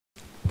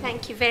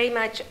Thank you very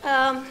much.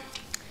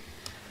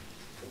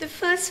 The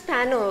first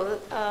panel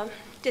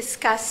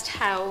discussed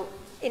how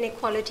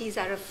inequalities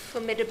are a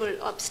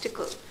formidable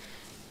obstacle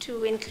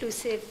to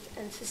inclusive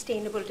and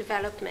sustainable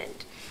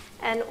development,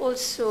 and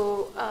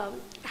also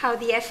how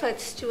the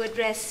efforts to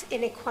address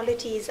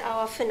inequalities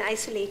are often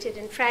isolated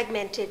and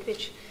fragmented,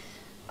 which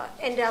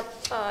end up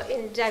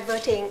in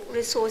diverting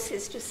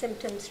resources to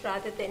symptoms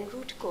rather than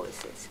root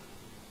causes.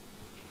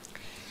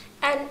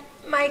 And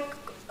my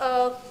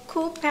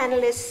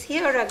co-panelists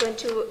here are going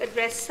to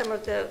address some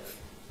of the,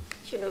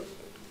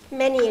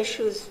 many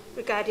issues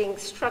regarding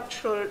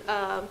structural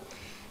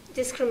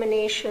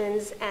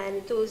discriminations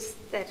and those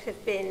that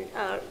have been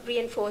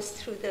reinforced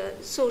through the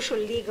social,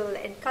 legal,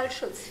 and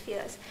cultural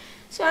spheres.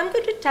 So I'm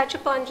going to touch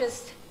upon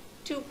just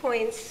 2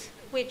 points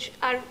which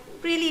are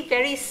really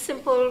very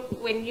simple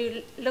when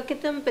you look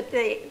at them, but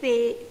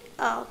they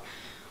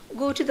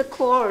go to the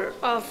core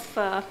of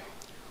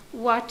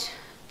what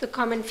the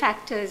common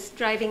factors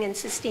driving and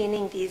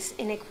sustaining these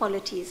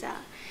inequalities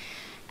are.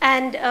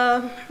 And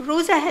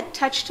Rosa had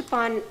touched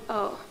upon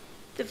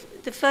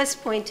the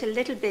first point a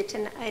little bit,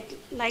 and I'd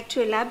like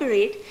to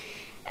elaborate.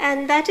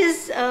 And that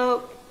is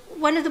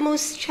one of the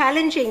most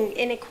challenging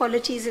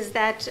inequalities is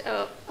that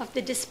of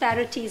the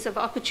disparities of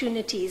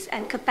opportunities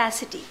and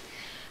capacity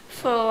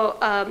for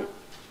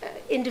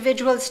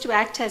individuals to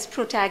act as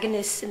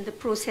protagonists in the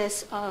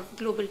process of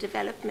global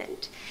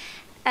development.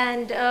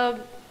 And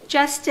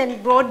just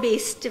and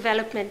broad-based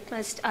development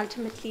must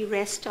ultimately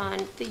rest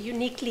on the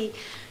uniquely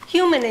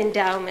human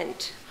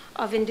endowment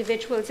of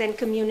individuals and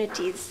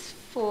communities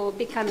for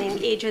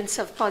becoming agents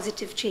of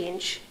positive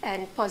change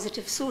and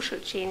positive social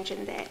change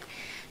in their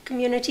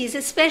communities,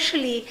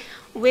 especially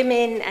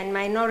women and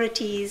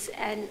minorities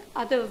and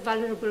other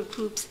vulnerable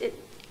groups,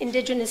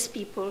 indigenous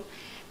people,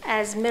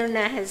 as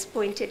Myrna has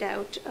pointed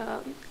out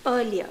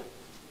earlier.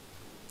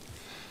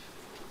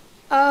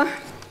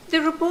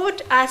 The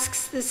report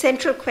asks the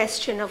central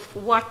question of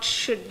what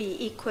should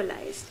be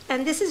equalized,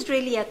 and this is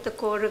really at the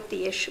core of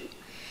the issue.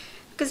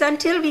 Because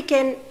until we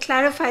can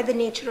clarify the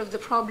nature of the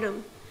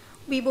problem,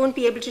 we won't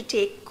be able to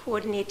take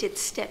coordinated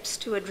steps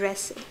to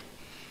address it.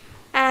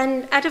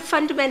 And at a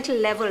fundamental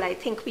level, I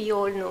think we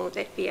all know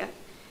that we are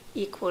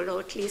equal,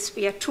 or at least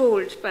we are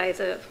told by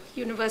the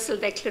Universal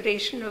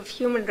Declaration of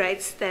Human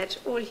Rights that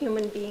all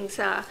human beings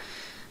are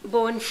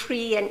born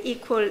free and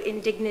equal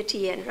in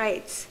dignity and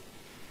rights.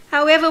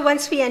 However,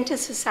 once we enter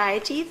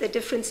society, the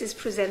differences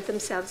present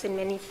themselves in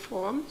many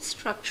forms: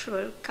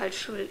 structural,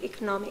 cultural,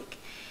 economic.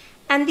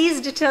 And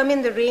these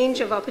determine the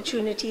range of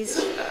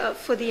opportunities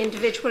for the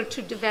individual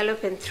to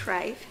develop and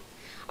thrive,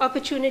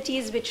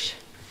 opportunities which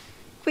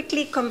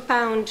quickly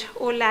compound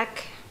or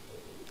lack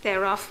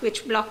thereof,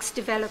 which blocks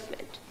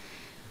development.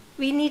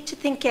 We need to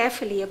think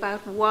carefully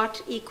about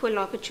what equal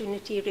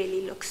opportunity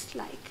really looks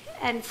like.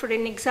 And for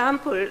an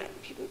example,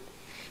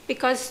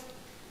 because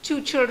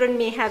 2 children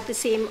may have the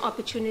same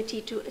opportunity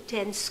to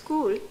attend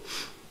school,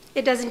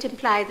 it doesn't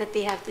imply that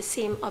they have the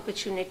same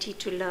opportunity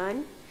to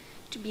learn,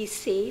 to be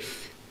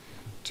safe,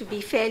 to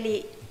be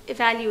fairly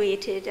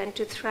evaluated, and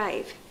to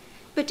thrive,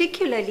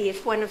 particularly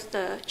if one of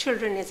the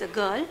children is a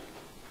girl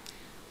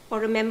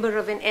or a member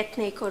of an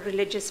ethnic or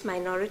religious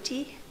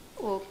minority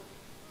or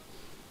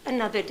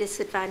another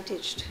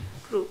disadvantaged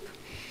group.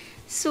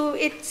 So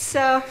it's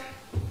the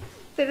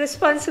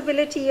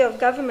responsibility of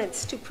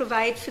governments to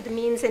provide for the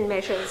means and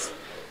measures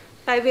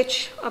by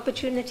which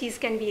opportunities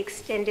can be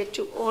extended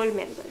to all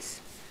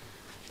members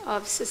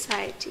of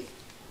society.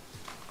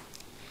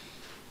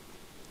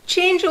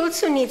 Change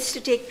also needs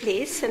to take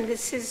place, and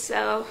this is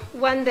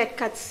one that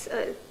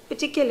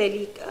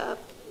particularly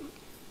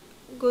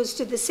goes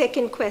to the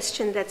second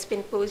question that's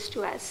been posed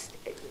to us.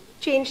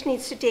 Change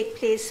needs to take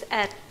place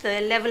at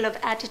the level of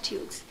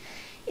attitudes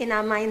in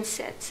our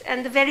mindsets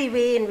and the very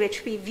way in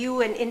which we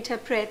view and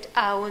interpret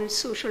our own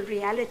social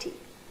reality.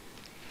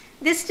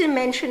 This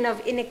dimension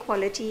of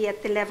inequality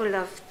at the level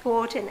of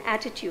thought and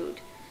attitude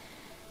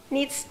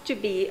needs to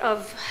be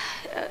of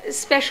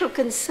special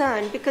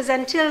concern, because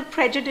until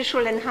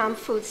prejudicial and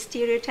harmful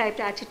stereotyped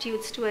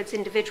attitudes towards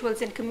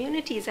individuals and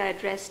communities are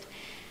addressed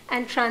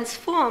and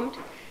transformed,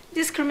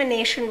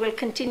 discrimination will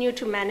continue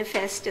to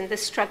manifest in the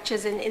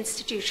structures and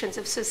institutions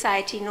of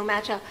society, no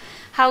matter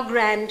how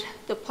grand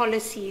the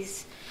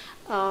policies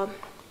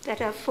that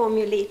are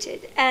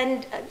formulated.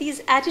 And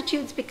these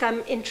attitudes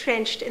become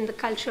entrenched in the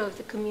culture of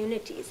the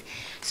communities.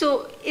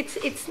 So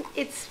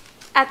it's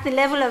at the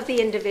level of the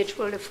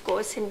individual, of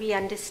course, and we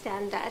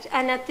understand that.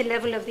 And at the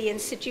level of the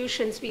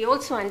institutions, we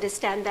also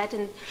understand that.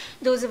 And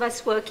those of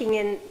us working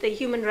in the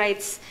human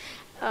rights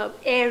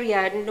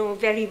area know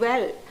very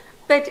well.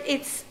 But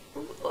it's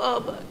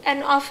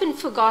an often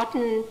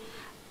forgotten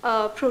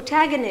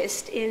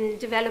protagonist in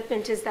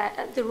development is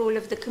that the role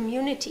of the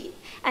community.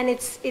 And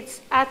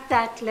it's at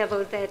that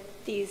level that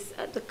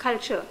the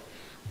culture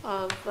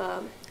of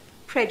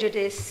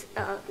prejudice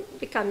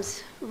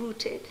becomes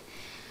rooted.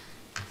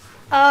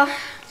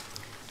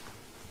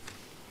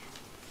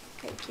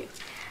 Thank you.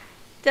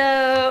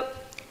 The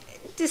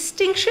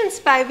distinctions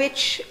by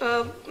which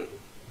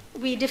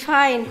we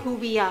define who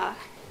we are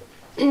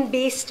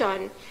based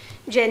on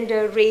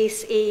gender,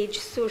 race, age,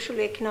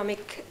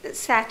 socioeconomic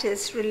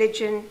status,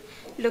 religion,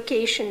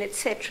 location,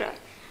 etc.,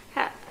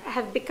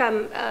 have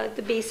become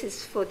the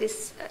basis for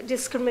this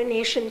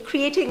discrimination,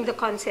 creating the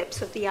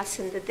concepts of the us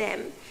and the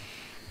them.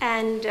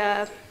 And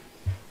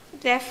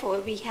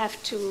therefore, we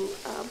have to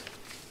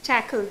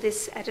tackle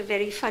this at a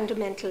very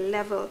fundamental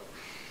level.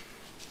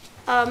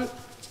 I'm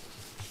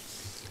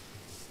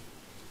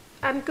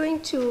going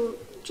to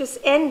just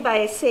end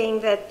by saying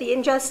that the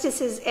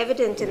injustices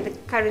evident in the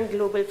current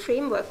global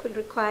framework will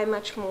require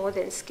much more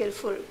than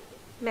skillful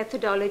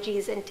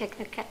methodologies and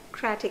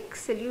technocratic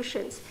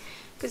solutions,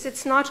 because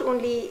it's not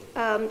only,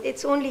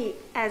 it's only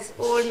as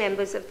all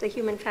members of the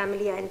human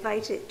family are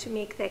invited to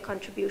make their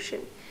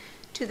contribution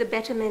to the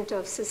betterment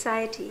of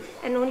society,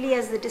 and only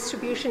as the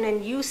distribution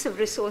and use of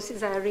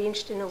resources are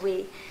arranged in a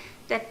way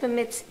that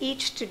permits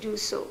each to do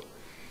so,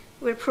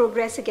 will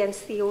progress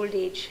against the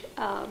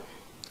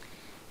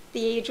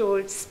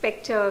age-old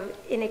specter of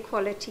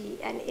inequality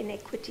and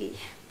inequity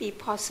be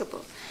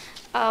possible.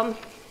 I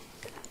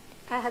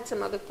had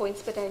some other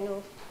points, but I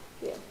know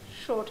we're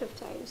short of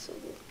time, so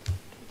we'll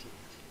continue.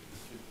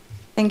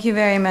 Thank you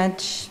very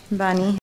much, Bani.